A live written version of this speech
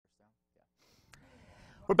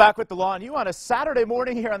We're back with the Law and You on a Saturday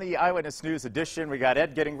morning here on the Eyewitness News edition. We got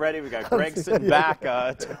Ed getting ready. We got Greg sitting back.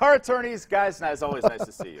 Our attorneys, guys, it's always nice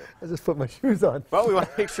to see you. I just put my shoes on. Well, we want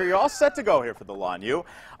to make sure you're all set to go here for the Law and You.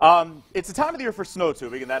 It's the time of the year for snow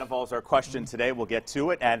tubing, and that involves our question today. We'll get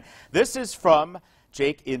to it. And this is from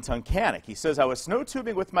Jake in Tunkhannock. He says, I was snow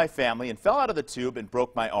tubing with my family and fell out of the tube and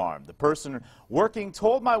broke my arm. The person working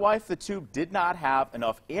told my wife the tube did not have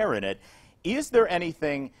enough air in it. Is there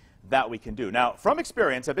anything that we can do? Now, from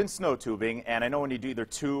experience, I've been snow tubing, and I know when you do either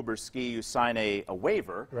tube or ski, you sign a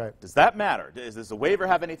waiver. Right. Does that matter? Does the waiver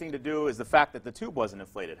have anything to do? Is the fact that the tube wasn't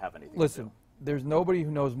inflated have anything to do? Listen, there's nobody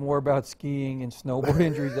who knows more about skiing and snowboard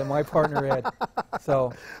injuries than my partner Ed.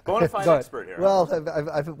 So, bona fide expert here. Well,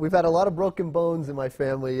 we've had a lot of broken bones in my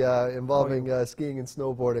family involving skiing and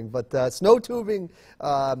snowboarding. But snow tubing,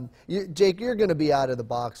 Jake, you're going to be out of the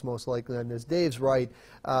box most likely on this. Dave's right.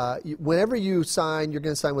 Whenever you sign, you're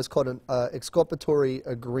going to sign what's called an exculpatory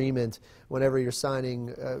agreement whenever you're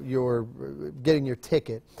signing, getting your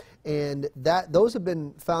ticket. And those have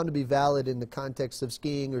been found to be valid in the context of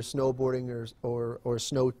skiing or snowboarding or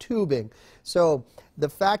snow tubing. So the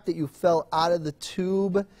fact that you fell out of the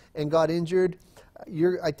tube and got injured,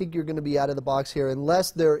 I think you're going to be out of the box here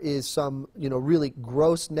unless there is some really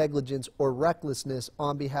gross negligence or recklessness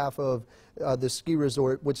on behalf of the ski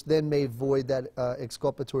resort, which then may void that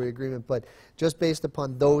exculpatory agreement. But just based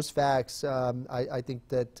upon those facts, I think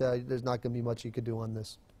that there's not going to be much you could do on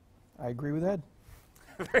this. I agree with Ed.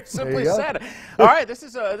 Very simply said. All right, this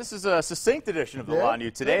is a succinct edition of the Law and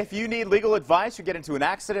You today. If you need legal advice, you get into an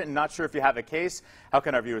accident and not sure if you have a case, how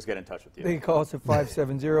can our viewers get in touch with you? They can call us at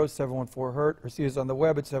 570-714-HURT or see us on the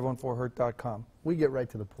web at 714hurt.com. We get right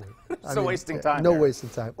to the point. Wasting time. No wasting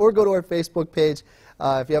time. Or go to our Facebook page.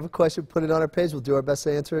 If you have a question, put it on our page. We'll do our best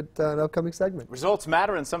to answer it in an upcoming segment. Results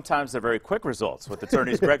matter, and sometimes they're very quick results. With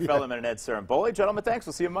attorneys Greg Feldman and Ed Saramboli. Gentlemen, thanks.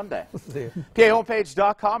 We'll see you Monday. See you.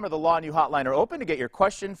 PAHomepage.com or the Law and You hotline are open to get your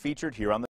question featured here on the